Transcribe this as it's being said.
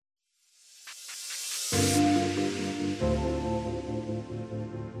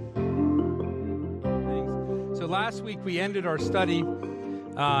last week we ended our study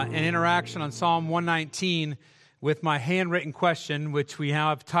and interaction on Psalm 119 with my handwritten question, which we now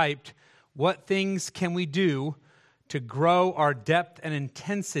have typed: what things can we do to grow our depth and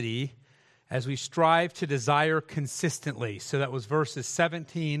intensity as we strive to desire consistently? So that was verses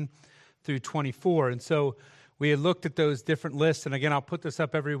 17 through 24. And so we had looked at those different lists. And again, I'll put this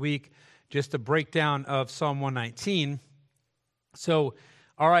up every week, just a breakdown of Psalm 119. So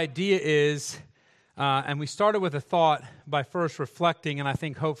our idea is, and we started with a thought by first reflecting, and I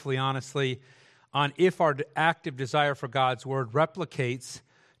think hopefully honestly, on if our active desire for God's word replicates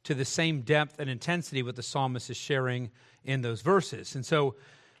to the same depth and intensity what the psalmist is sharing in those verses. And so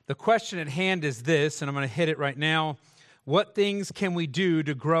the question at hand is this, and I'm going to hit it right now: what things can we do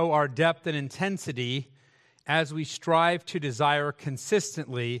to grow our depth and intensity as we strive to desire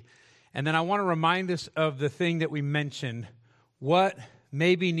consistently? And then I want to remind us of the thing that we mentioned: what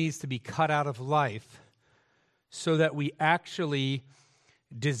maybe needs to be cut out of life so that we actually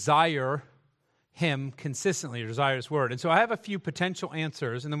desire Him consistently, or desire His word. And so I have a few potential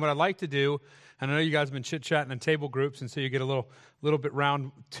answers, and then what I'd like to do, and I know you guys have been chit-chatting in table groups, and so you get a little bit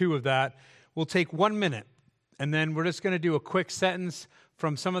round two of that. We'll take 1 minute, and then we're just going to do a quick sentence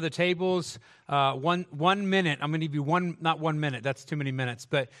from some of the tables. 1 minute. I'm going to give you not 1 minute, that's too many minutes,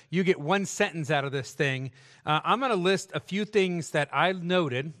 but you get one sentence out of this thing. I'm going to list a few things that I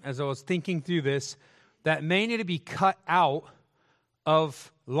noted as I was thinking through this that may need to be cut out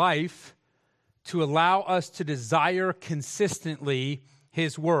of life to allow us to desire consistently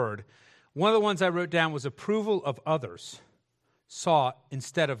His word. One of the ones I wrote down was approval of others sought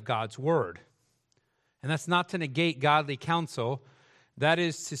instead of God's word. And that's not to negate godly counsel. That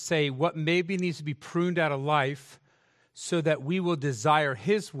is to say what maybe needs to be pruned out of life so that we will desire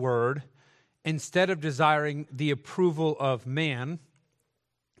His word instead of desiring the approval of man.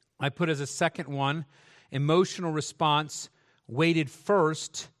 I put as a second one, emotional response weighted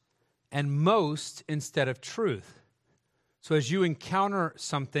first and most instead of truth. So as you encounter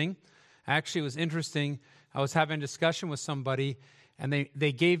something, actually it was interesting, I was having a discussion with somebody, and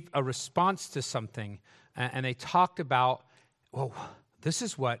they gave a response to something, and they talked about, well, this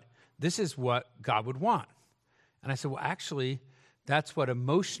is what God would want. And I said, well, actually, that's what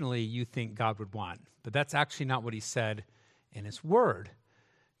emotionally you think God would want, but that's actually not what He said in His word.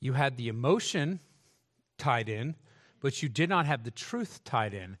 You had the emotion tied in, but you did not have the truth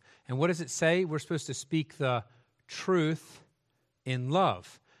tied in. And what does it say? We're supposed to speak the truth in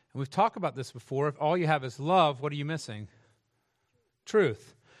love. And we've talked about this before. If all you have is love, what are you missing?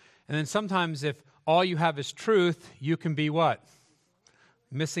 Truth. And then sometimes if all you have is truth, you can be what?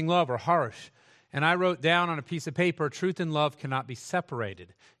 Missing love or harsh. And I wrote down on a piece of paper, truth and love cannot be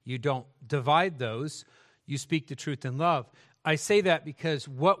separated. You don't divide those. You speak the truth in love. I say that because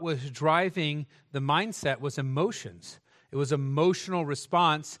what was driving the mindset was emotions. It was emotional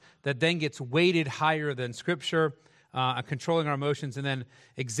response that then gets weighted higher than Scripture, controlling our emotions, and then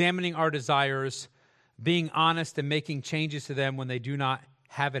examining our desires, being honest and making changes to them when they do not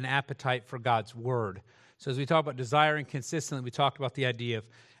have an appetite for God's word. So as we talk about desiring consistently, we talked about the idea of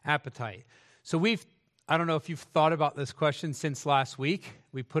appetite. So I don't know if you've thought about this question since last week.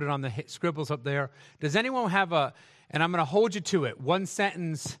 We put it on the scribbles up there. Does anyone have and I'm going to hold you to it, one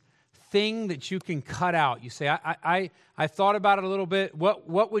sentence thing that you can cut out? You say, I thought about it a little bit.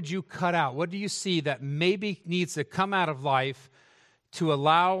 What would you cut out? What do you see that maybe needs to come out of life to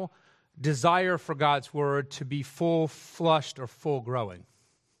allow desire for God's word to be full flushed or full growing?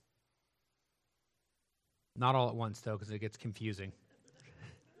 Not all at once, though, because it gets confusing.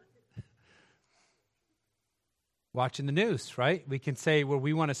 Watching the news, right? We can say, well,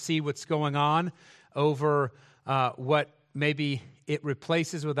 we want to see what's going on over what maybe it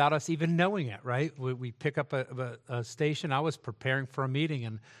replaces without us even knowing it, right? We pick up a station. I was preparing for a meeting,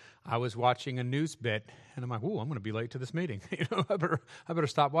 and I was watching a news bit, and I'm like, "Ooh, I'm going to be late to this meeting. I better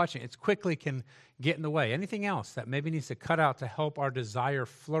stop watching." It quickly can get in the way. Anything else that maybe needs to cut out to help our desire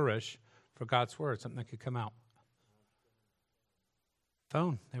flourish for God's word? Something that could come out.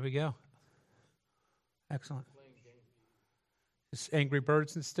 Phone. There we go. Excellent. Is Angry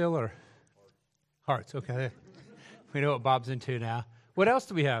Birds and still, or Hearts? Okay. We know what Bob's into now. What else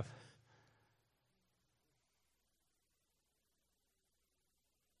do we have?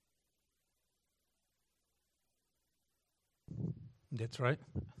 That's right.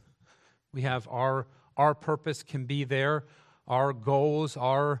 We have our purpose can be there. Our goals,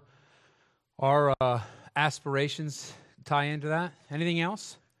 our aspirations tie into that. Anything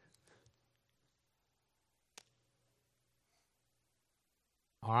else?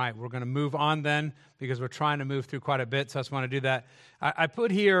 All right, we're going to move on then because we're trying to move through quite a bit, so I just want to do that. I put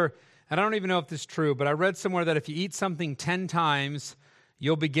here and I don't even know if this is true, but I read somewhere that if you eat something 10 times,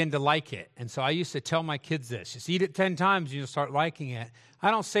 you'll begin to like it. And so I used to tell my kids this, just eat it 10 times, you'll start liking it.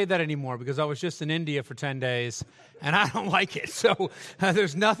 I don't say that anymore because I was just in India for 10 days, and I don't like it. So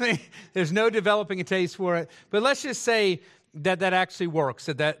there's no developing a taste for it. But let's just say that actually works,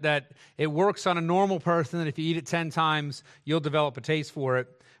 that it works on a normal person, that if you eat it 10 times, you'll develop a taste for it,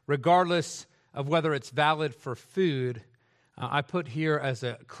 regardless of whether it's valid for food. I put here as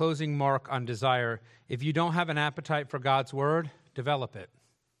a closing mark on desire, if you don't have an appetite for God's word, develop it.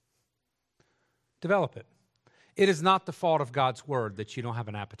 Develop it. It is not the fault of God's word that you don't have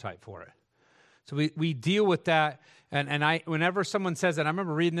an appetite for it. So we deal with that, and whenever someone says that, I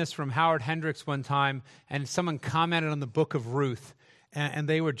remember reading this from Howard Hendricks one time, and someone commented on the book of Ruth, and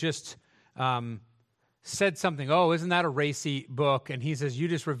they were just said something, oh, isn't that a racy book? And he says, you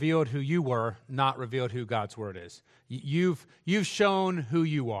just revealed who you were, not revealed who God's word is. You've shown who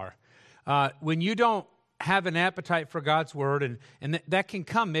you are. When you don't have an appetite for God's word, and that can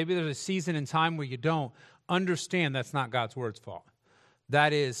come, maybe there's a season in time where you don't, understand that's not God's word's fault.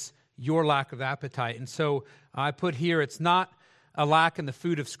 That is your lack of appetite. And so I put here, it's not a lack in the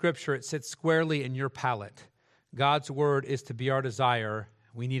food of Scripture. It sits squarely in your palate. God's word is to be our desire.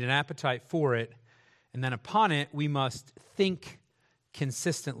 We need an appetite for it. And then upon it, we must think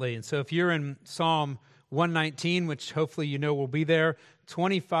consistently. And so if you're in Psalm 119, which hopefully you know will be there,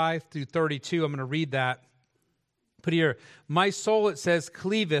 25 through 32, I'm going to read that. Put here, my soul, it says,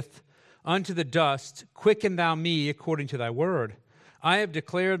 cleaveth unto the dust, quicken thou me according to thy word. I have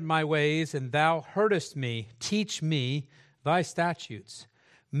declared my ways, and thou heardest me. Teach me thy statutes.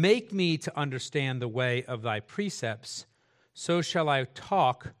 Make me to understand the way of thy precepts. So shall I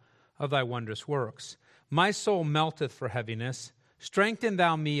talk of thy wondrous works. My soul melteth for heaviness. Strengthen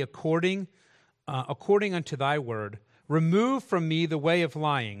thou me according unto thy word. Remove from me the way of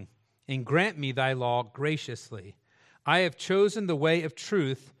lying, and grant me thy law graciously. I have chosen the way of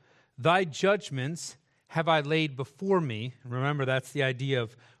truth. Thy judgments have I laid before me. Remember, that's the idea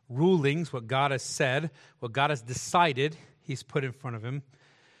of rulings, what God has said, what God has decided, he's put in front of him.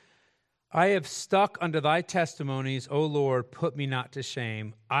 I have stuck unto thy testimonies, O Lord, put me not to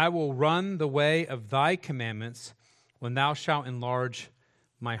shame. I will run the way of thy commandments when thou shalt enlarge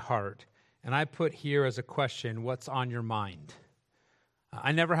my heart. And I put here as a question, what's on your mind?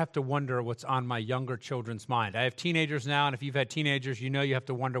 I never have to wonder what's on my younger children's mind. I have teenagers now, and if you've had teenagers, you know you have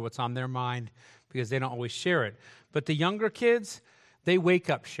to wonder what's on their mind because they don't always share it. But the younger kids, they wake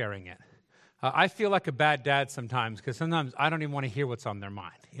up sharing it. I feel like a bad dad sometimes because sometimes I don't even want to hear what's on their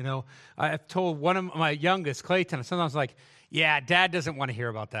mind. You know, I've told one of my youngest, Clayton, sometimes like, yeah, Dad doesn't want to hear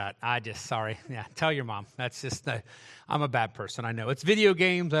about that. Sorry. Yeah, tell your mom. That's just, I'm a bad person, I know. It's video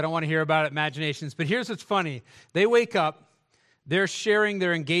games. I don't want to hear about it, imaginations. But here's what's funny. They wake up. They're sharing,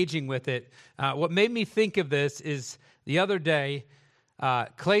 they're engaging with it. What made me think of this is the other day,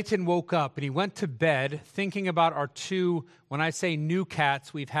 Clayton woke up and he went to bed thinking about our two, when I say new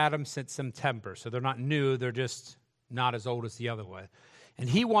cats, we've had them since September. So they're not new, they're just not as old as the other one. And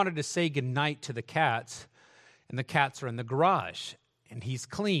he wanted to say goodnight to the cats, and the cats are in the garage, and he's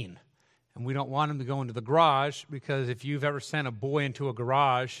clean. And we don't want him to go into the garage because if you've ever sent a boy into a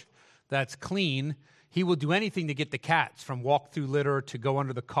garage that's clean, he will do anything to get the cats, from walk through litter to go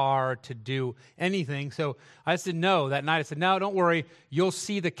under the car to do anything. So I said no that night. I said, no, don't worry. You'll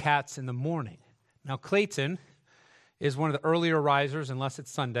see the cats in the morning. Now, Clayton is one of the earlier risers, unless it's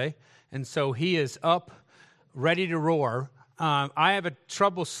Sunday. And so he is up, ready to roar. I have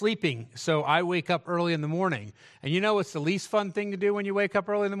trouble sleeping, so I wake up early in the morning. And you know what's the least fun thing to do when you wake up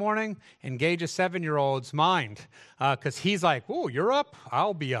early in the morning? Engage a 7-year-old's mind, because he's like, "Ooh, you're up?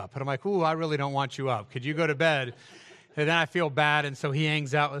 I'll be up." And I'm like, "Ooh, I really don't want you up. Could you go to bed?" And then I feel bad, and so he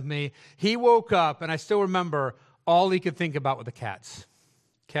hangs out with me. He woke up, and I still remember all he could think about were the cats.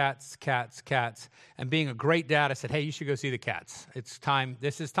 Cats, cats, cats. And being a great dad, I said, "Hey, you should go see the cats. It's time.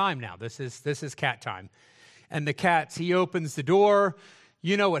 This is time now. This is cat time." And the cats, he opens the door.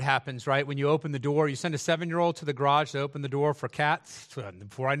 You know what happens, right? When you open the door, you send a 7-year-old to the garage to open the door for cats.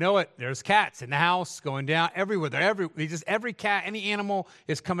 Before I know it, there's cats in the house going down everywhere. Every cat, any animal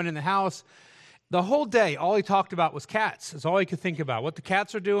is coming in the house. The whole day, all he talked about was cats. That's all he could think about. What the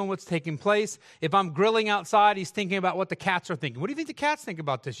cats are doing, what's taking place. If I'm grilling outside, he's thinking about what the cats are thinking. What do you think the cats think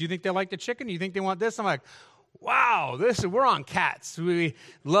about this? You think they like the chicken? You think they want this? I'm like, wow, we're on cats. We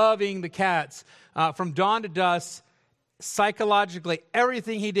loving the cats. From dawn to dusk, psychologically,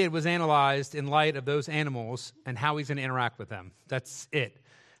 everything he did was analyzed in light of those animals and how he's going to interact with them. That's it.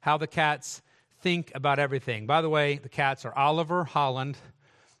 How the cats think about everything. By the way, the cats are Oliver, Holland,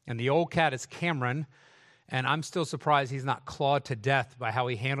 and the old cat is Cameron. and I'm still surprised he's not clawed to death by how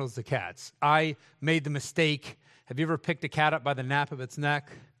he handles the cats. I made the mistake. Have you ever picked a cat up by the nape of its neck?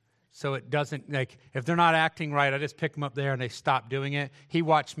 So it doesn't, like, if they're not acting right, I just pick them up there and they stop doing it. He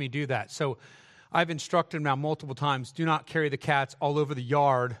watched me do that. So I've instructed him now multiple times, do not carry the cats all over the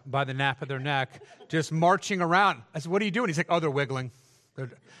yard by the nape of their neck, just marching around. I said, what are you doing? He's like, oh, they're wiggling.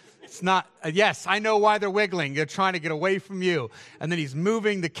 It's not, yes, I know why they're wiggling. They're trying to get away from you. And then he's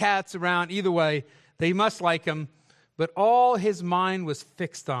moving the cats around. Either way, they must like him. But all his mind was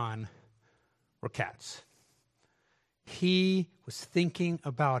fixed on were cats. He was thinking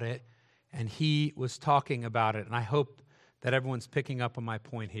about it, and he was talking about it. And I hope that everyone's picking up on my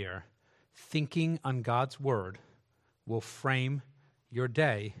point here. Thinking on God's word will frame your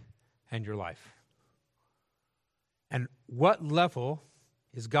day and your life. And what level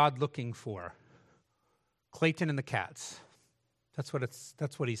is God looking for? Clayton and the cats. That's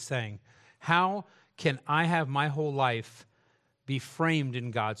what he's saying. How can I have my whole life be framed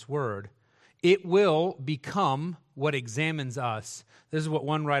in God's word? It will become what examines us. This is what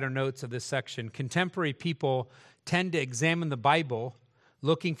one writer notes of this section. Contemporary people tend to examine the Bible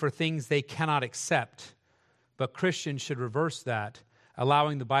looking for things they cannot accept, but Christians should reverse that,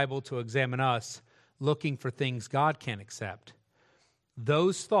 allowing the Bible to examine us, looking for things God can't accept.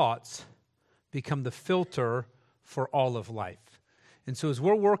 Those thoughts become the filter for all of life. And so as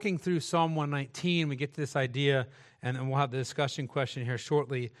we're working through Psalm 119, we get to this idea, and then we'll have the discussion question here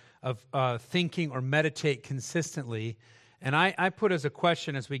shortly, of thinking or meditate consistently. And I put as a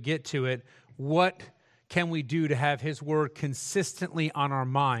question as we get to it, what can we do to have his word consistently on our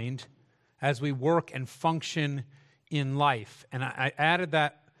mind as we work and function in life? And I added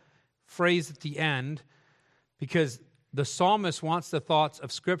that phrase at the end because the psalmist wants the thoughts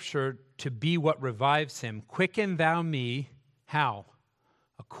of Scripture to be what revives him. Quicken thou me, how?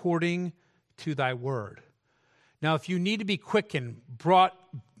 According to thy word. Now, if you need to be quickened, brought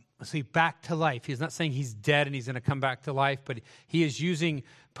back to life, he's not saying he's dead and he's going to come back to life, but he is using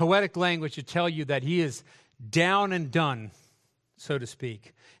poetic language to tell you that he is down and done, so to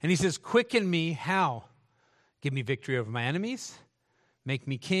speak. And he says, quicken me, how? Give me victory over my enemies, make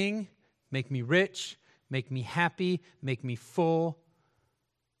me king, make me rich, make me happy, make me full,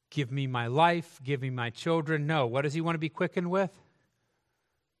 give me my life, give me my children. No, what does he want to be quickened with?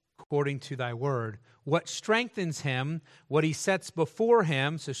 According to thy word. What strengthens him, what he sets before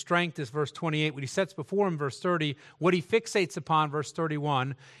him, so strength is verse 28, what he sets before him, verse 30, what he fixates upon, verse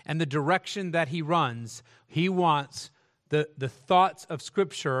 31, and the direction that he runs. He wants the thoughts of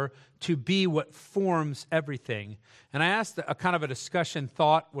Scripture to be what forms everything. And I asked a kind of a discussion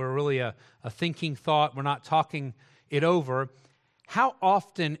thought, we're really a thinking thought, we're not talking it over. How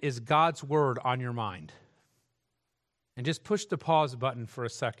often is God's word on your mind? And just push the pause button for a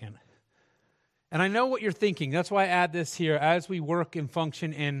second. And I know what you're thinking. That's why I add this here as we work and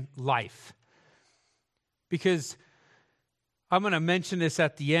function in life. Because I'm going to mention this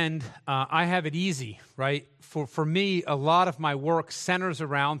at the end. I have it easy, right? For me, a lot of my work centers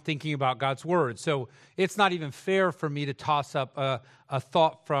around thinking about God's word. So it's not even fair for me to toss up a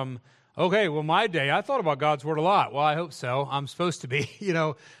thought from, okay, well, my day, I thought about God's word a lot. Well, I hope so. I'm supposed to be,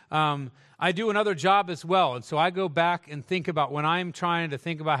 I do another job as well. And so I go back and think about when I'm trying to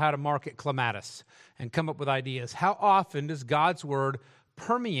think about how to market clematis and come up with ideas. How often does God's word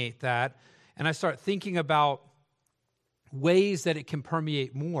permeate that? And I start thinking about ways that it can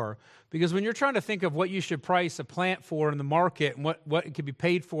permeate more. Because when you're trying to think of what you should price a plant for in the market and what it could be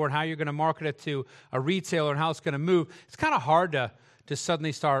paid for and how you're going to market it to a retailer and how it's going to move, it's kind of hard to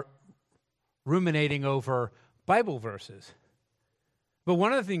suddenly start ruminating over Bible verses. But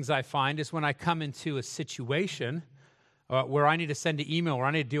one of the things I find is when I come into a situation where I need to send an email, where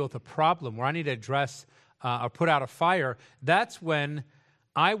I need to deal with a problem, where I need to address or put out a fire, that's when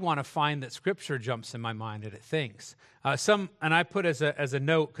I want to find that Scripture jumps in my mind and it thinks. And I put as a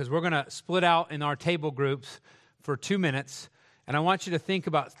note, because we're going to split out in our table groups for 2 minutes, and I want you to think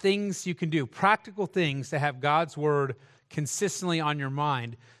about things you can do, practical things to have God's word consistently on your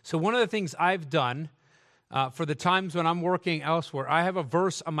mind. So one of the things I've done for the times when I'm working elsewhere, I have a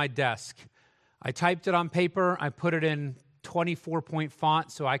verse on my desk. I typed it on paper. I put it in 24-point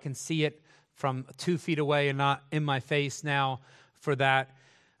font so I can see it from 2 feet away and not in my face now for that.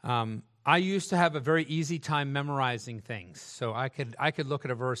 I used to have a very easy time memorizing things. So I could look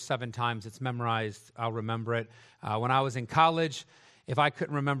at a verse 7 times. It's memorized. I'll remember it. When I was in college, if I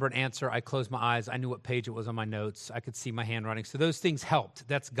couldn't remember an answer, I closed my eyes. I knew what page it was on my notes. I could see my handwriting. So those things helped.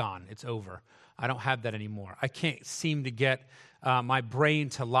 That's gone. It's over. I don't have that anymore. I can't seem to get my brain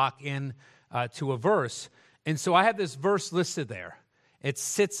to lock in to a verse. And so I have this verse listed there. It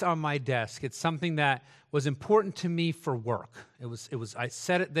sits on my desk. It's something that was important to me for work. I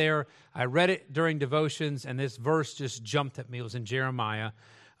said it there. I read it during devotions, and this verse just jumped at me. It was in Jeremiah.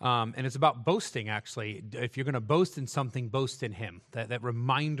 And it's about boasting, actually. If you're going to boast in something, boast in him. That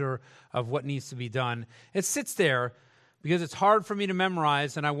reminder of what needs to be done. It sits there because it's hard for me to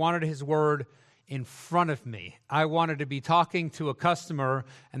memorize, and I wanted his word in front of me. I wanted to be talking to a customer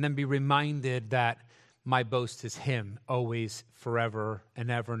and then be reminded that my boast is him, always, forever and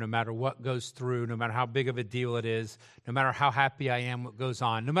ever, no matter what goes through, no matter how big of a deal it is, no matter how happy I am, what goes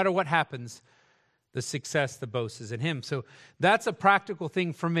on, no matter what happens, the success, the boast is in him. So that's a practical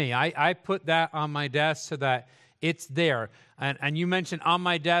thing for me. I put that on my desk so that it's there. And you mentioned on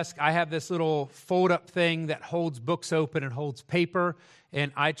my desk, I have this little fold-up thing that holds books open and holds paper,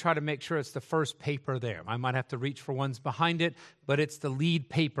 and I try to make sure it's the first paper there. I might have to reach for ones behind it, but it's the lead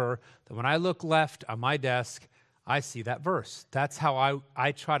paper that when I look left on my desk, I see that verse. That's how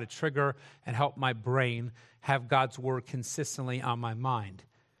I try to trigger and help my brain have God's word consistently on my mind.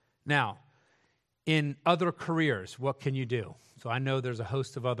 Now, in other careers, what can you do? So I know there's a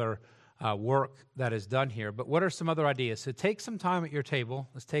host of other work that is done here, but what are some other ideas? So take some time at your table.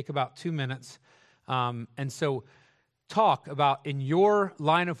 Let's take about 2 minutes. And so talk about in your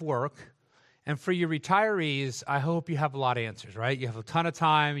line of work, and for your retirees, I hope you have a lot of answers, right? You have a ton of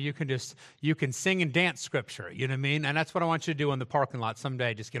time. You can sing and dance scripture, you know what I mean? And that's what I want you to do in the parking lot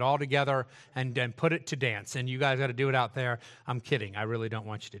someday. Just get all together and put it to dance. And you guys got to do it out there. I'm kidding. I really don't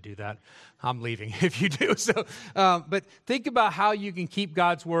want you to do that. I'm leaving if you do. So, but think about how you can keep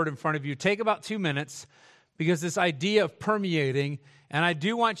God's word in front of you. Take about 2 minutes, because this idea of permeating, and I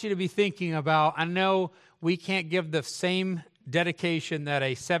do want you to be thinking about, I know we can't give the same dedication that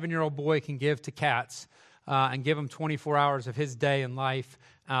a 7-year-old boy can give to cats and give him 24 hours of his day and life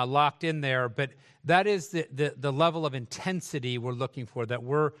locked in there. But that is the level of intensity we're looking for, that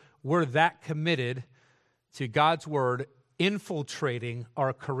we're that committed to God's word infiltrating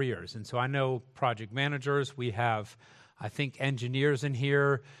our careers. And so I know project managers, we have, I think, engineers in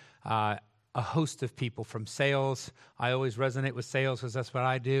here, a host of people from sales. I always resonate with sales because that's what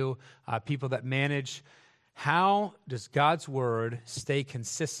I do. People that manage. How does God's word stay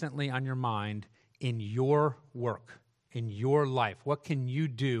consistently on your mind in your work, in your life? What can you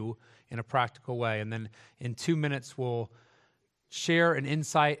do in a practical way? And then in 2 minutes, we'll share an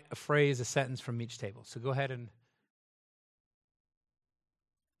insight, a phrase, a sentence from each table. So go ahead and...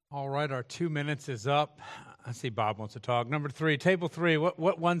 All right, our 2 minutes is up. I see Bob wants to talk. Number 3, table 3,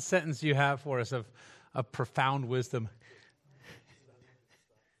 what one sentence do you have for us of profound wisdom?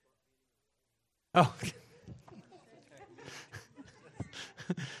 Oh,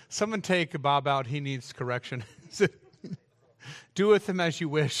 someone take Bob out. He needs correction. Do with him as you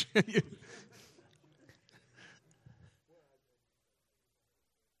wish.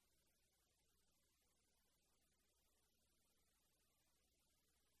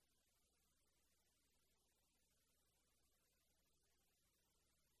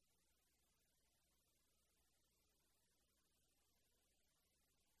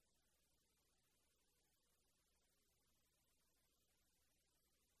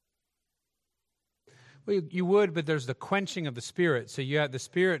 Well, you would, but there's the quenching of the Spirit. So the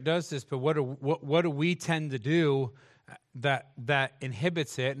Spirit does this, but what do we tend to do that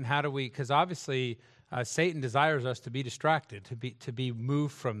inhibits it, and how do we? Because obviously, Satan desires us to be distracted, to be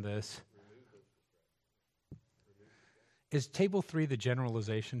moved from this. Is table 3 the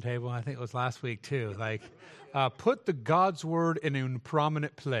generalization table? I think it was last week too. Like, put the God's word in a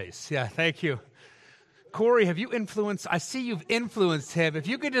prominent place. Yeah, thank you. Corey, have you influenced? I see you've influenced him. If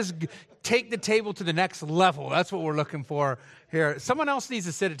you could just take the table to the next level, that's what we're looking for here. Someone else needs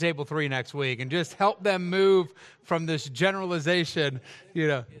to sit at table 3 next week and just help them move from this generalization, You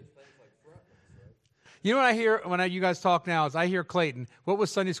know what I hear when you guys talk now is I hear Clayton. What was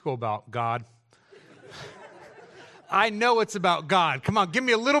Sunday school about? God. I know it's about God. Come on, give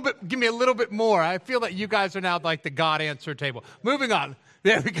me a little bit more. I feel that you guys are now like the God answer table. Moving on.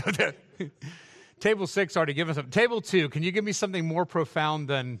 There we go. There. Table 6 already given us up. Table 2, can you give me something more profound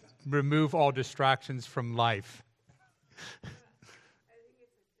than remove all distractions from life?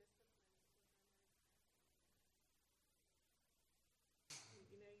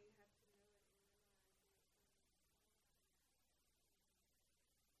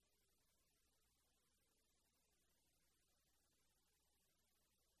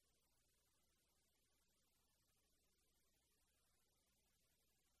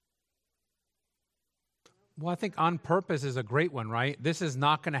 Well, I think on purpose is a great one, right? This is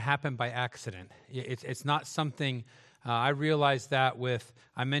not going to happen by accident. It's not something I realized that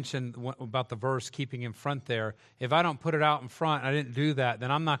I mentioned about the verse keeping in front there. If I don't put it out in front, I didn't do that,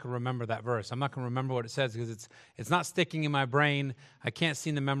 then I'm not going to remember that verse. I'm not going to remember what it says because it's not sticking in my brain. I can't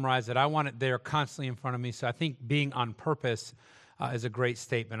seem to memorize it. I want it there constantly in front of me. So I think being on purpose is a great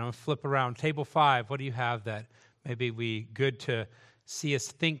statement. I'm going to flip around. Table 5, what do you have that maybe good to see us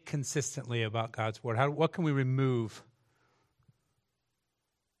think consistently about God's word? What can we remove?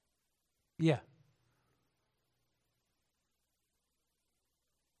 Yeah.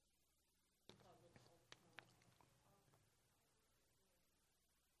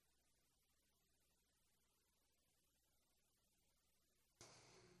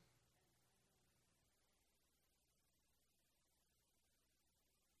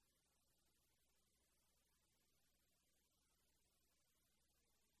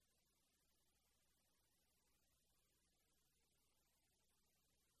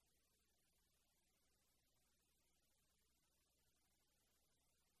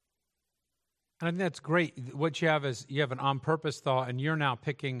 And I think that's great. What you have is you have an on-purpose thought, and you're now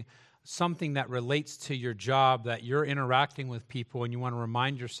picking something that relates to your job, that you're interacting with people, and you want to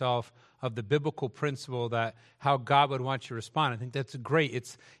remind yourself of the biblical principle that how God would want you to respond. I think that's great.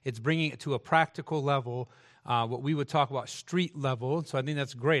 It's bringing it to a practical level, what we would talk about street level. So I think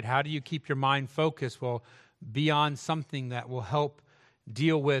that's great. How do you keep your mind focused? Well, beyond something that will help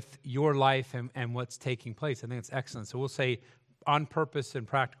deal with your life and what's taking place. I think it's excellent. So we'll say on purpose and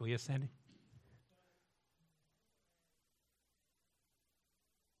practical. Yes, Sandy?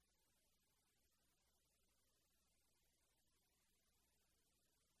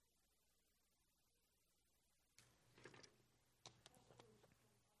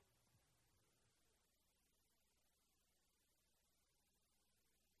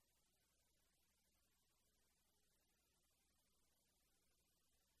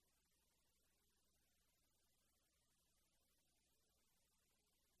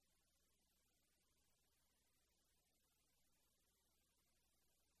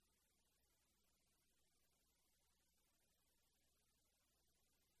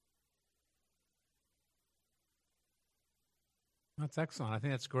 That's excellent. I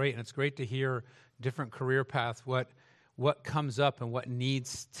think that's great. And it's great to hear different career paths, what comes up and what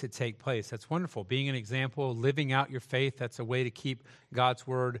needs to take place. That's wonderful. Being an example, living out your faith, that's a way to keep God's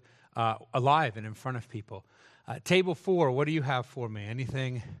word alive and in front of people. Table 4, what do you have for me?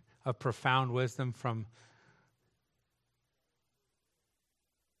 Anything of profound wisdom from...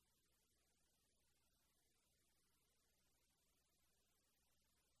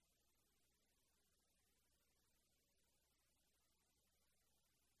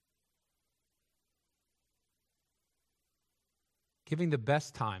 Giving the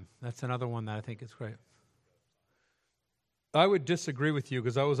best time. That's another one that I think is great. I would disagree with you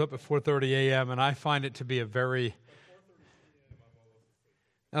because I was up at 4:30 a.m. and I find it to be a very...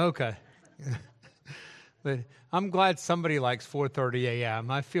 Okay. But I'm glad somebody likes 4:30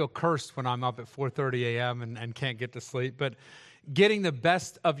 a.m. I feel cursed when I'm up at 4:30 a.m. and can't get to sleep. But getting the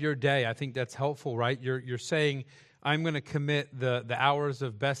best of your day, I think that's helpful, right? You're saying, I'm going to commit the hours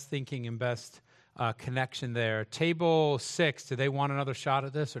of best thinking and best connection there. Table 6, do they want another shot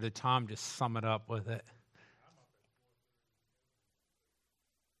at this, or did Tom just sum it up with it?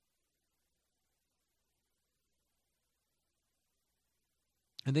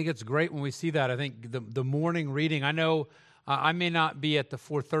 I think it's great when we see that. I think the morning reading, I know I may not be at the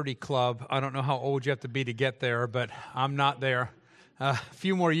 4:30 club. I don't know how old you have to be to get there, but I'm not there. A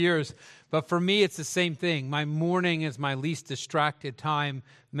few more years. But for me, it's the same thing. My morning is my least distracted time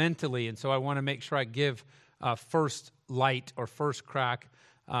mentally, and so I want to make sure I give first light or first crack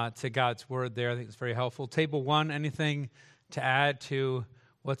to God's word there. I think it's very helpful. Table 1, anything to add to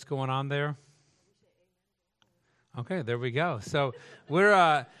what's going on there? Okay, there we go. So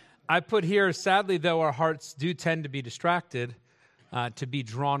I put here, sadly, though, our hearts do tend to be distracted, to be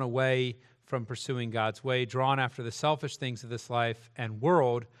drawn away from pursuing God's way, drawn after the selfish things of this life and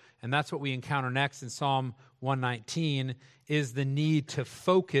world. And that's what we encounter next in Psalm 119, is the need to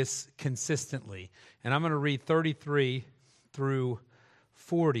focus consistently. And I'm going to read 33 through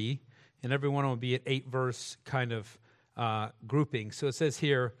 40, and everyone will be at 8-verse kind of grouping. So it says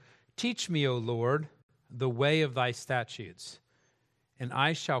here, "Teach me, O Lord, the way of thy statutes, and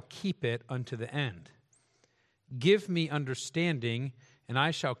I shall keep it unto the end. Give me understanding, and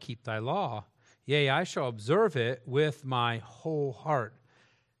I shall keep thy law. Yea, I shall observe it with my whole heart.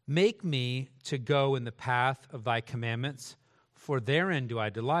 Make me to go in the path of thy commandments, for therein do I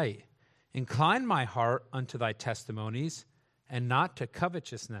delight. Incline my heart unto thy testimonies, and not to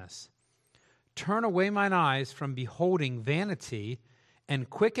covetousness. Turn away mine eyes from beholding vanity, and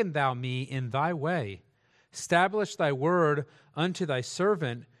quicken thou me in thy way. Establish thy word unto thy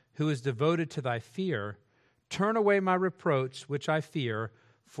servant who is devoted to thy fear. Turn away my reproach, which I fear,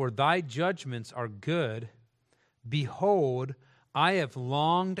 for thy judgments are good. Behold, I have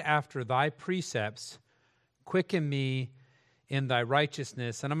longed after thy precepts. Quicken me in thy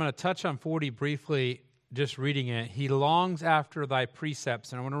righteousness. And I'm going to touch on 40 briefly, just reading it. He longs after thy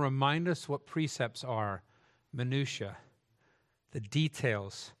precepts. And I want to remind us what precepts are. Minutia, the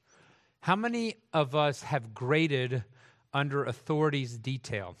details. How many of us have graded under authority's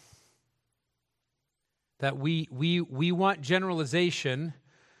detail? That we want generalization,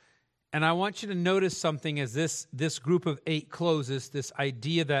 and I want you to notice something as this group of 8 closes, this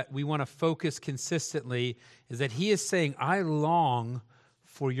idea that we want to focus consistently, is that he is saying, I long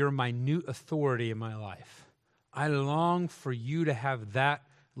for your minute authority in my life. I long for you to have that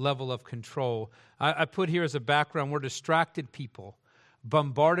level of control. I put here as a background, we're distracted people,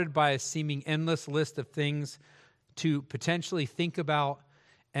 bombarded by a seeming endless list of things to potentially think about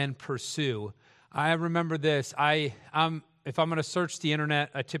and pursue. I remember this. If I'm going to search the internet,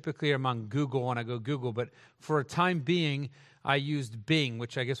 I typically am on Google when I go Google, but for a time being, I used Bing,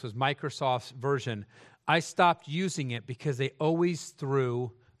 which I guess was Microsoft's version. I stopped using it because they always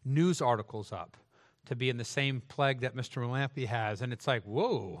threw news articles up to be in the same plague that Mr. Malampy has. And it's like,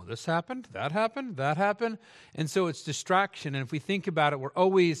 whoa, this happened, that happened, that happened. And so it's distraction. And if we think about it, we're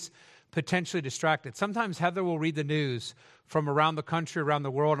always potentially distracted. Sometimes Heather will read the news from around the country, around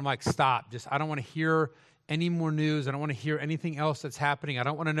the world. I'm like, stop. I don't want to hear any more news. I don't want to hear anything else that's happening. I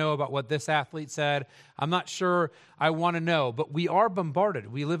don't want to know about what this athlete said. I'm not sure I want to know. But we are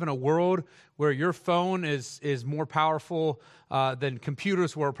bombarded. We live in a world where your phone is more powerful than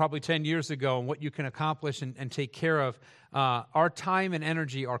computers were probably 10 years ago, and what you can accomplish and take care of. Our time and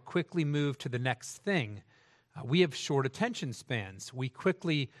energy are quickly moved to the next thing. We have short attention spans. We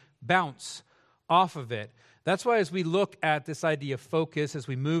quickly bounce off of it. That's why as we look at this idea of focus, as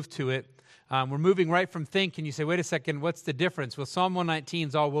we move to it, we're moving right from think, and you say, wait a second, what's the difference? Well, Psalm 119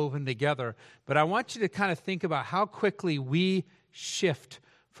 is all woven together, but I want you to kind of think about how quickly we shift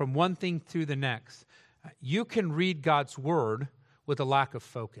from one thing to the next. You can read God's word with a lack of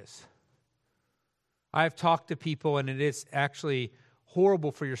focus. I've talked to people, and it is actually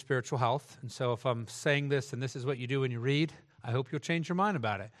horrible for your spiritual health, and so if I'm saying this and this is what you do when you read, I hope you'll change your mind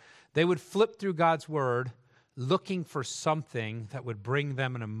about it. They would flip through God's word looking for something that would bring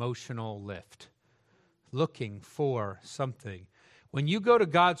them an emotional lift. Looking for something. When you go to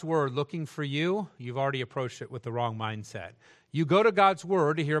God's word looking for you, you've already approached it with the wrong mindset. You go to God's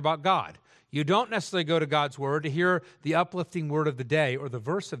word to hear about God. You don't necessarily go to God's word to hear the uplifting word of the day or the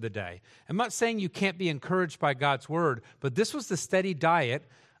verse of the day. I'm not saying you can't be encouraged by God's word, but this was the steady diet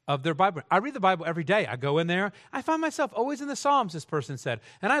of their Bible. I read the Bible every day. I go in there. I find myself always in the Psalms, this person said.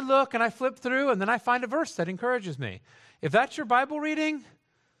 And I look and I flip through and then I find a verse that encourages me. If that's your Bible reading,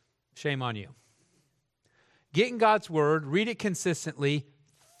 shame on you. Get in God's word, read it consistently,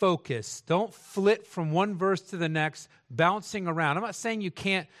 focus. Don't flip from one verse to the next, bouncing around. I'm not saying you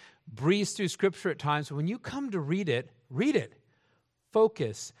can't breeze through Scripture at times, but when you come to read it,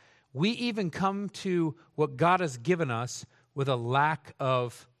 focus. We even come to what God has given us with a lack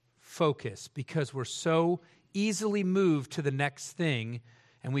of focus because we're so easily moved to the next thing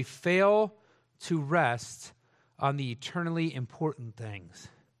and we fail to rest on the eternally important things.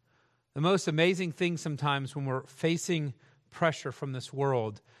 The most amazing thing sometimes when we're facing pressure from this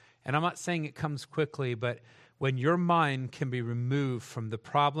world, and I'm not saying it comes quickly, but when your mind can be removed from the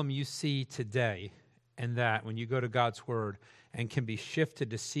problem you see today and that when you go to God's word and can be shifted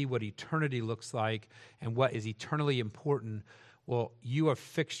to see what eternity looks like and what is eternally important, well, you have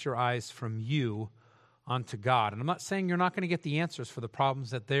fixed your eyes from you onto God. And I'm not saying you're not going to get the answers for the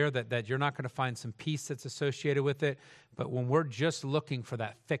problems that you're not going to find some peace that's associated with it, but when we're just looking for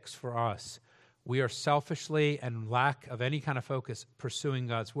that fix for us, we are selfishly and lack of any kind of focus pursuing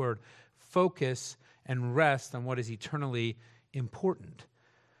God's word. Focus and rest on what is eternally important.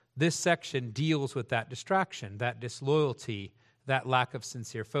 This section deals with that distraction, that disloyalty, that lack of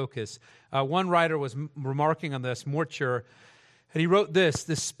sincere focus. One writer was remarking on this, Morcher, and he wrote this: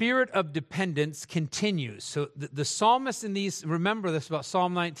 the spirit of dependence continues. So the psalmist in these, remember this about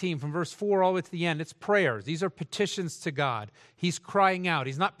Psalm 19, from verse 4 all the way to the end, it's prayers. These are petitions to God. He's crying out.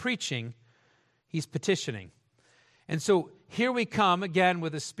 He's not preaching, he's petitioning. And so here we come again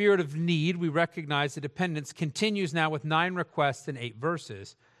with a spirit of need. We recognize the dependence continues now with 9 requests in 8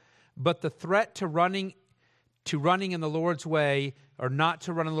 verses. But the threat to running in the Lord's way or not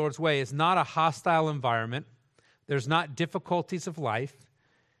to run in the Lord's way is not a hostile environment. There's not difficulties of life,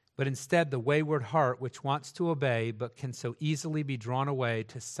 but instead the wayward heart which wants to obey but can so easily be drawn away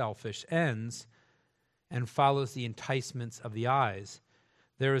to selfish ends. and follows the enticements of the eyes.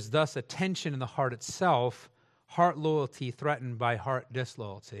 There is thus a tension in the heart itself, heart loyalty threatened by heart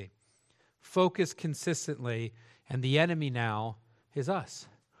disloyalty. Focus consistently, and the enemy now is us.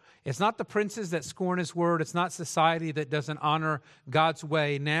 It's not the princes that scorn his word. It's not society that doesn't honor God's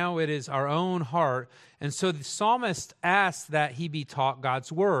way. Now it is our own heart. And so the psalmist asks that he be taught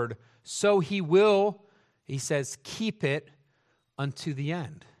God's word. So he will, he says, keep it unto the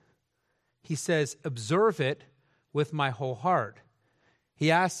end. He says, observe it with my whole heart.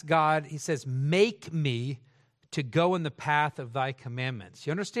 He asks God, he says, make me to go in the path of thy commandments.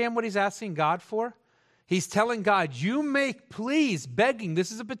 You understand what he's asking God for? He's telling God, you make, please, begging.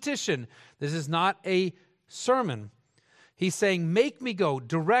 This is a petition. This is not a sermon. He's saying, make me go,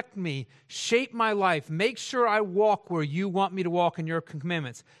 direct me, shape my life, make sure I walk where you want me to walk in your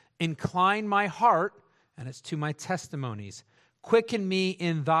commandments. Incline my heart, and it's to my testimonies. Quicken me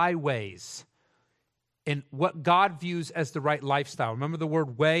in thy ways. In what God views as the right lifestyle. Remember the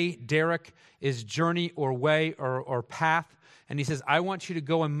word way, Derek, is journey or way or path. And he says, I want you to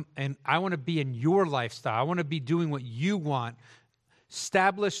go and I want to be in your lifestyle. I want to be doing what you want.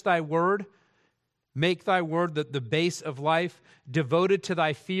 Establish thy word. Make thy word the base of life. Devoted to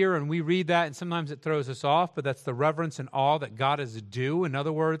thy fear. And we read that and sometimes it throws us off, but that's the reverence and awe that God is due. In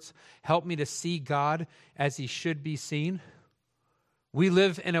other words, help me to see God as he should be seen. We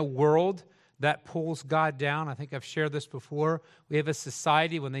live in a world that pulls God down. I think I've shared this before. We have a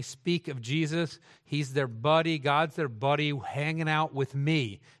society, when they speak of Jesus, he's their buddy, God's their buddy, hanging out with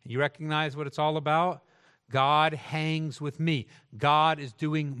me. And you recognize what it's all about? God hangs with me. God is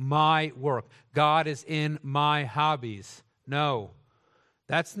doing my work. God is in my hobbies. No,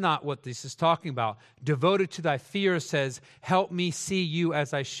 that's not what this is talking about. Devoted to thy fear says, help me see you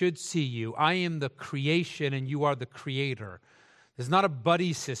as I should see you. I am the creation and you are the creator. It's not a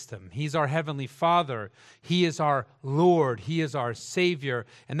buddy system. He's our heavenly Father. He is our Lord. He is our Savior.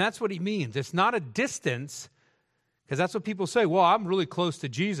 And that's what he means. It's not a distance, because that's what people say. Well, I'm really close to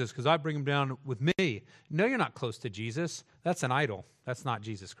Jesus because I bring him down with me. No, you're not close to Jesus. That's an idol. That's not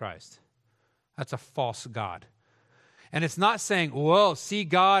Jesus Christ. That's a false God. And it's not saying, well, see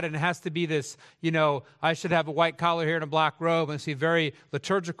God, and it has to be this, I should have a white collar here and a black robe and see very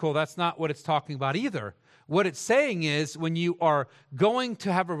liturgical. That's not what it's talking about either. What it's saying is when you are going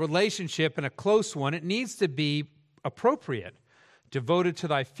to have a relationship and a close one, it needs to be appropriate, devoted to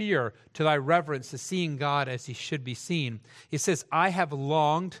thy fear, to thy reverence, to seeing God as he should be seen. He says, I have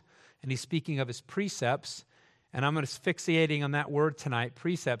longed, and he's speaking of his precepts, and I'm going to fixating on that word tonight,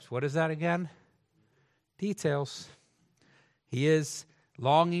 precepts. What is that again? Details. He is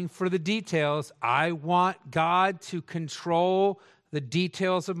longing for the details. I want God to control the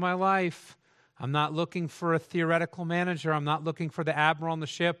details of my life. I'm not looking for a theoretical manager. I'm not looking for the admiral on the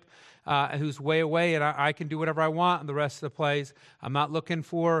ship who's way away and I can do whatever I want in the rest of the place. I'm not looking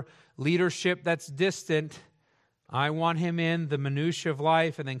for leadership that's distant. I want him in the minutiae of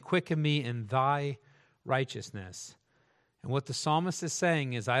life and then quicken me in thy righteousness. And what the psalmist is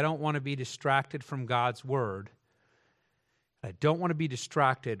saying is, I don't want to be distracted from God's word. I don't want to be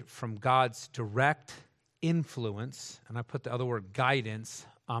distracted from God's direct influence, and I put the other word guidance,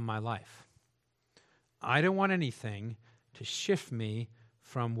 on my life. I don't want anything to shift me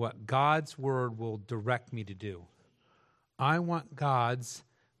from what God's word will direct me to do. I want God's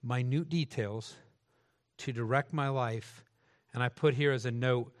minute details to direct my life. And I put here as a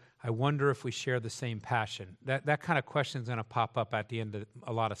note, I wonder if we share the same passion. That kind of question is going to pop up at the end of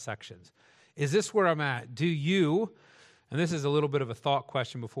a lot of sections. Is this where I'm at? Do you, and this is a little bit of a thought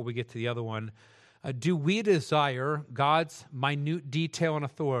question before we get to the other one, do we desire God's minute detail and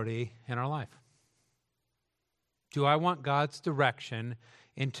authority in our life? Do I want God's direction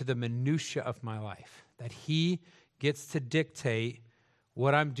into the minutia of my life? That he gets to dictate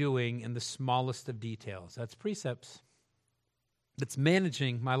what I'm doing in the smallest of details. That's precepts. It's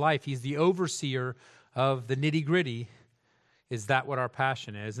managing my life. He's the overseer of the nitty-gritty. Is that what our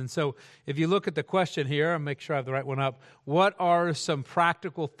passion is? And so if you look at the question here, I'll make sure I have the right one up. What are some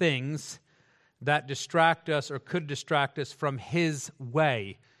practical things that distract us or could distract us from his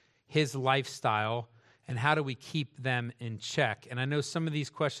way, his lifestyle, and how do we keep them in check? And I know some of these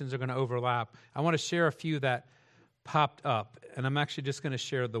questions are going to overlap. I want to share a few that popped up, and I'm actually just going to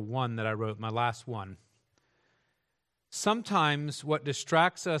share the one that I wrote, my last one. Sometimes what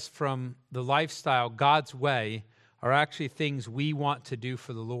distracts us from the lifestyle, God's way, are actually things we want to do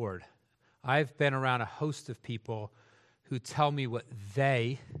for the Lord. I've been around a host of people who tell me what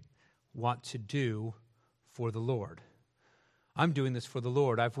they want to do for the Lord. I'm doing this for the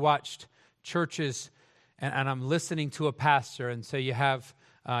Lord. I've watched churches, and I'm listening to a pastor, and so you have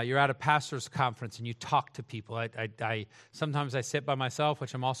you're at a pastor's conference and you talk to people. Sometimes I sit by myself,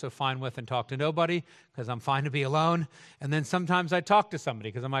 which I'm also fine with, and talk to nobody because I'm fine to be alone. And then sometimes I talk to somebody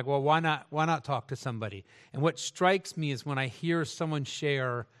because I'm like, well, why not talk to somebody? And what strikes me is when I hear someone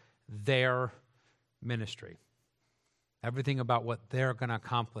share their ministry, everything about what they're going to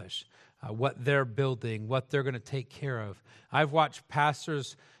accomplish, what they're building, what they're going to take care of. I've watched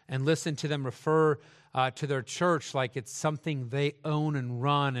pastors and listened to them refer to their church like it's something they own and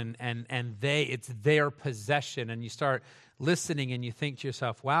run, and it's their possession. And you start listening and you think to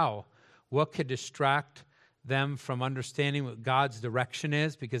yourself, wow, what could distract them from understanding what God's direction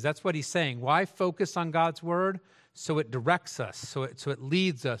is? Because that's what he's saying. Why focus on God's word? So it directs us, so it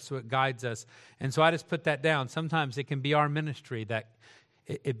leads us, so it guides us. And so I just put that down. Sometimes it can be our ministry that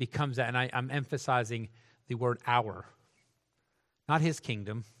it becomes that. And I'm emphasizing the word our. Not his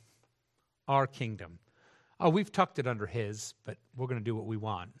kingdom, our kingdom. Oh, we've tucked it under his, but we're going to do what we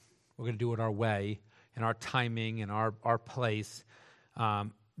want. We're going to do it our way, in our timing, in our place.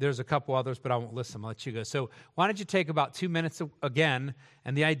 There's a couple others, but I won't list them. I'll let you go. So why don't you take about 2 minutes again?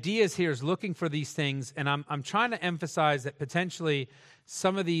 And the idea is here is looking for these things. And I'm trying to emphasize that potentially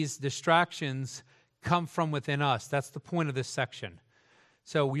some of these distractions come from within us. That's the point of this section.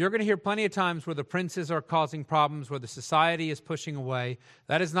 So you're going to hear plenty of times where the princes are causing problems, where the society is pushing away.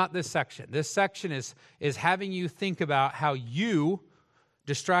 That is not this section. This section is having you think about how you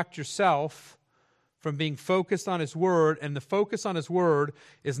distract yourself from being focused on his word. And the focus on his word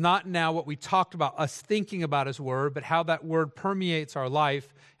is not now what we talked about, us thinking about his word, but how that word permeates our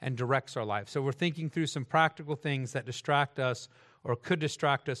life and directs our life. So we're thinking through some practical things that distract us or could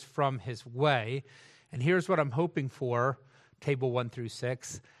distract us from his way. And here's what I'm hoping for, table 1 through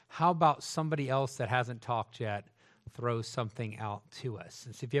 6. How about somebody else that hasn't talked yet throw something out to us?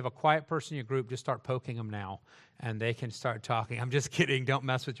 And so if you have a quiet person in your group, just start poking them now, and they can start talking. I'm just kidding. Don't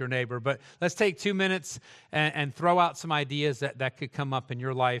mess with your neighbor. But let's take 2 minutes and throw out some ideas that could come up in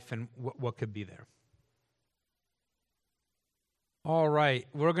your life and what could be there. All right.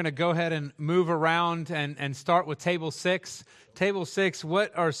 We're going to go ahead and move around and start with table 6. Table 6,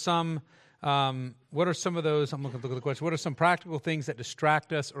 what are some of those, I'm looking at the question, what are some practical things that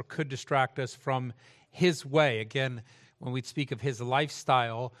distract us or could distract us from his way? Again, when we speak of his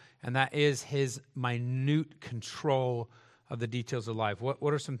lifestyle, and that is his minute control of the details of life.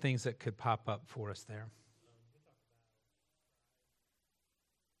 What are some things that could pop up for us there?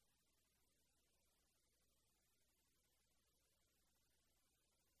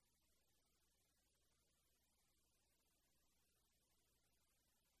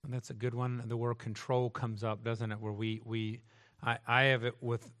 And that's a good one. The word control comes up, doesn't it? Where I have it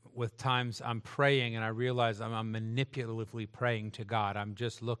with times I'm praying and I realize I'm manipulatively praying to God. I'm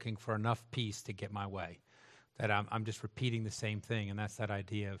just looking for enough peace to get my way. That I'm just repeating the same thing, and that's that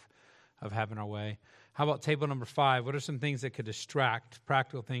idea of having our way. How about table number 5? What are some things that could distract,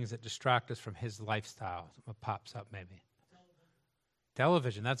 practical things that distract us from his lifestyle? What pops up maybe?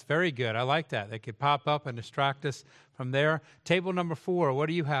 Television, that's very good. I like that. They could pop up and distract us from there. Table number 4, what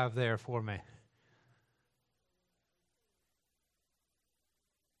do you have there for me?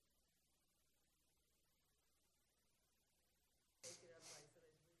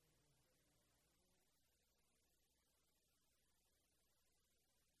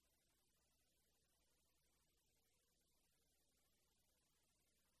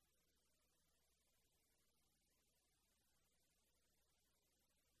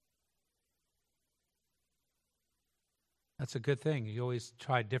 That's a good thing. You always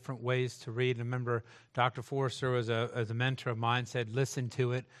try different ways to read. I remember Dr. Forrester, as a mentor of mine, said, listen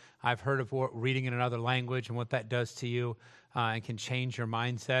to it. I've heard of reading in another language and what that does to you and can change your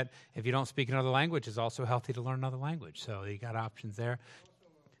mindset. If you don't speak another language, it's also healthy to learn another language. So you got options there.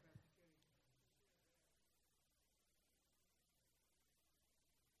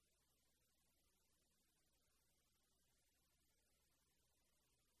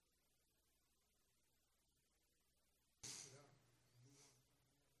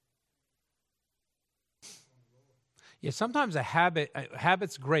 Yeah, sometimes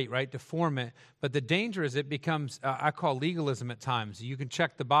habit's great, right, to form it, but the danger is it becomes, I call legalism at times. You can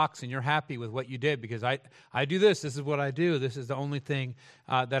check the box and you're happy with what you did because I do this is what I do, this is the only thing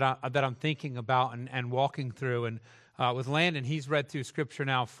that I'm thinking about and walking through. And with Landon, he's read through Scripture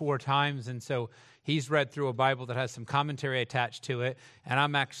now 4 times, and so he's read through a Bible that has some commentary attached to it, and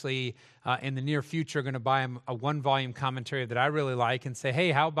I'm actually, in the near future, going to buy him a 1-volume commentary that I really like and say,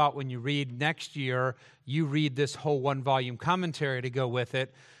 hey, how about when you read next year, you read this whole 1-volume commentary to go with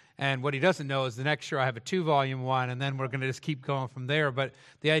it. And what he doesn't know is the next year I have a 2-volume one, and then we're going to just keep going from there. But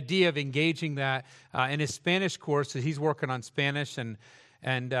the idea of engaging that in his Spanish course, he's working on Spanish, and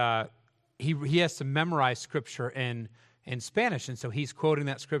And he has to memorize Scripture in Spanish, and so he's quoting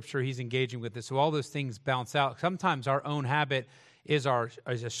that Scripture, he's engaging with it. So all those things balance out. Sometimes our own habit is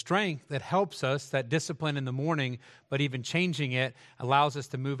a strength that helps us, that discipline in the morning, but even changing it allows us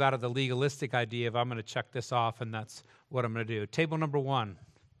to move out of the legalistic idea of I'm going to check this off, and that's what I'm going to do. Table number 1.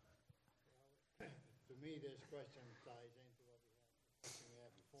 To me, this question ties into what we had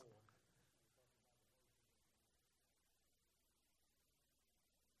before.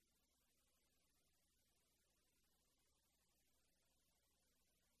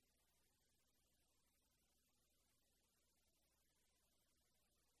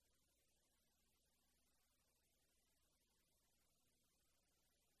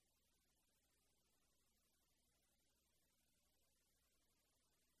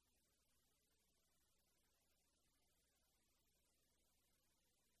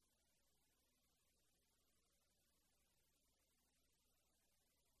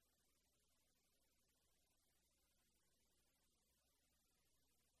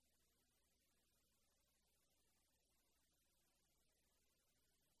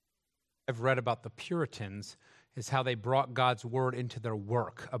 I've read about the Puritans is how they brought God's word into their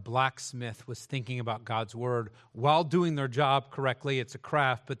work. A blacksmith was thinking about God's word while doing their job correctly. It's a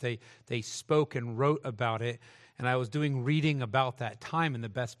craft, but they spoke and wrote about it. And I was doing reading about that time, and the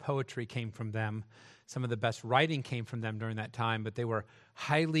best poetry came from them. Some of the best writing came from them during that time, but they were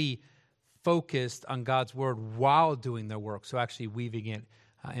highly focused on God's word while doing their work, so actually weaving it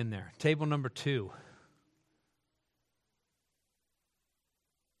in there. Table number 2.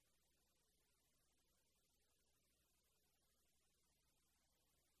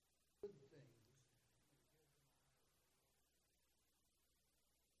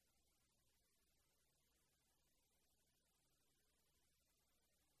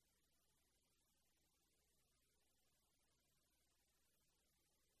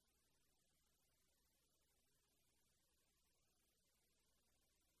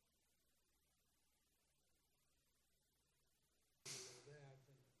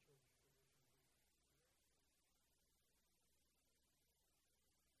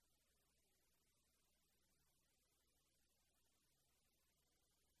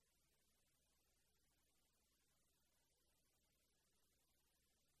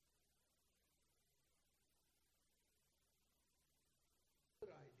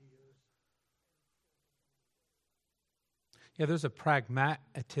 Yeah, there's a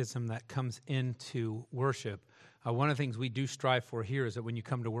pragmatism that comes into worship. One of the things we do strive for here is that when you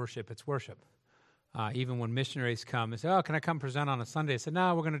come to worship, it's worship. Even when missionaries come and say, oh, can I come present on a Sunday? I said,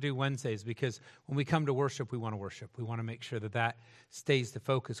 no, we're going to do Wednesdays, because when we come to worship, we want to worship. We want to make sure that that stays the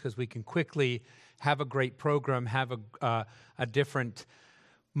focus, because we can quickly have a great program, have a different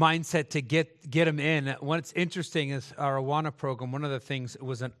mindset to get them in. What's interesting is our Awana program, one of the things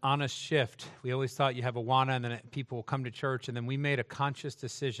was an honest shift. We always thought you have Awana and then people will come to church, and then we made a conscious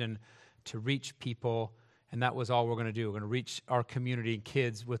decision to reach people, and that was all we're going to do. We're going to reach our community and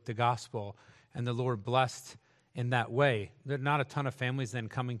kids with the gospel, and the Lord blessed in that way. There are not a ton of families then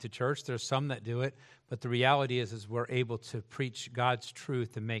coming to church. There's some that do it, but the reality is we're able to preach God's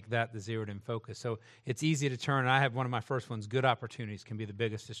truth and make that the zeroed in focus. So it's easy to turn. I have one of my first ones, good opportunities can be the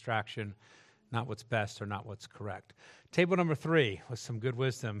biggest distraction, not what's best or not what's correct. Table number 3 with some good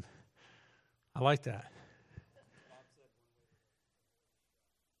wisdom. I like that.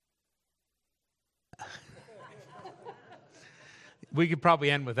 We could probably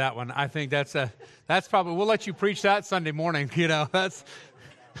end with that one. I think that's probably, we'll let you preach that Sunday morning. You know, that's,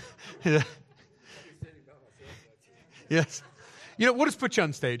 yes. You know, we'll just put you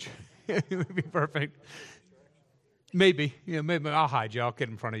on stage. It would be perfect. Maybe I'll hide you. I'll get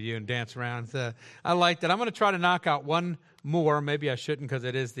in front of you and dance around. I like that. I'm going to try to knock out one more. Maybe I shouldn't, because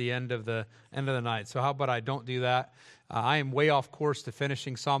it is the end of the night. So how about I don't do that? I am way off course to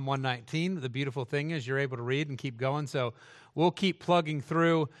finishing Psalm 119. The beautiful thing is you're able to read and keep going. So we'll keep plugging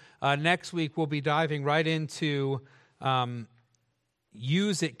through. Next week we'll be diving right into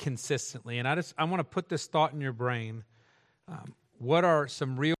use it consistently. And I want to put this thought in your brain. What are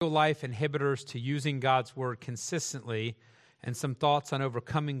some real life inhibitors to using God's word consistently, and some thoughts on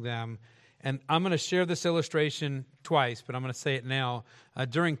overcoming them? And I'm going to share this illustration twice, but I'm going to say it now.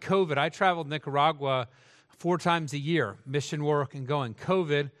 During COVID, I traveled Nicaragua 4 times a year, mission work and going.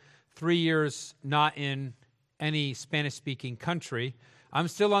 COVID, 3 years not in any Spanish-speaking country. I'm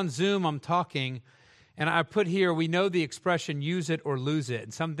still on Zoom, I'm talking, and I put here, we know the expression, use it or lose it.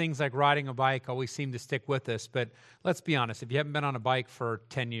 And some things like riding a bike always seem to stick with us, but let's be honest, if you haven't been on a bike for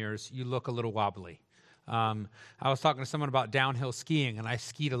 10 years, you look a little wobbly. I was talking to someone about downhill skiing, and I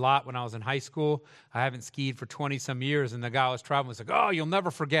skied a lot when I was in high school. I haven't skied for 20-some years, and the guy I was traveling was like, oh, you'll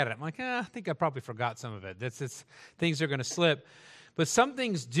never forget it. I'm like, I think I probably forgot some of it. Things are going to slip. But some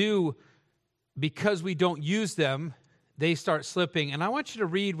things do, because we don't use them, they start slipping. And I want you to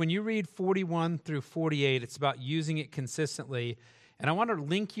read, when you read 41 through 48, it's about using it consistently. And I want to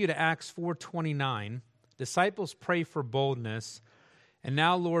link you to Acts 4:29. Disciples pray for boldness. And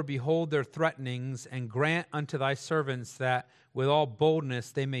now, Lord, behold their threatenings, and grant unto thy servants that with all boldness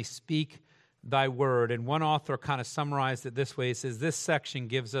they may speak thy word. And one author kind of summarized it this way. He says, this section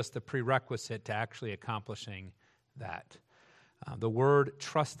gives us the prerequisite to actually accomplishing that. The word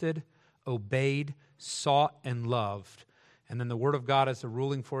trusted, obeyed, sought, and loved. And then the word of God as the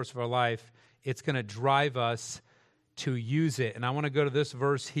ruling force of our life, it's going to drive us to use it. And I want to go to this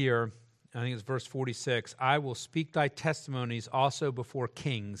verse here. I think it's verse 46. I will speak thy testimonies also before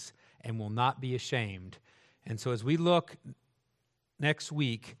kings and will not be ashamed. And so as we look next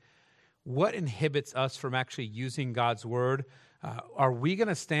week, what inhibits us from actually using God's word? Are we going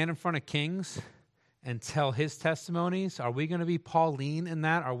to stand in front of kings and tell his testimonies? Are we going to be Pauline in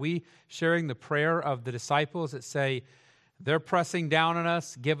that? Are we sharing the prayer of the disciples that say, they're pressing down on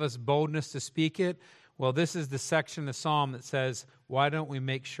us, give us boldness to speak it? Well, this is the section of the psalm that says, why don't we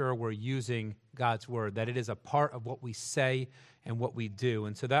make sure we're using God's word, that it is a part of what we say and what we do?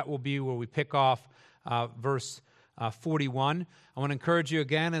 And so that will be where we pick off verse 41. I want to encourage you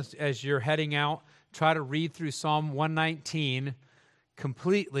again, as you're heading out, try to read through Psalm 119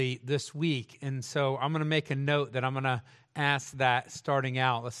 completely this week. And so I'm going to make a note that I'm going to ask that starting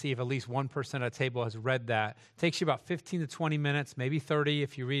out. Let's see if at least one person at a table has read that. It takes you about 15 to 20 minutes, maybe 30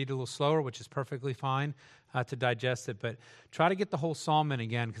 if you read a little slower, which is perfectly fine to digest it. But try to get the whole psalm in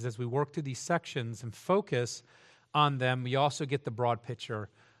again, because as we work through these sections and focus on them, we also get the broad picture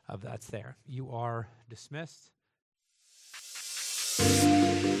of that's there. You are dismissed.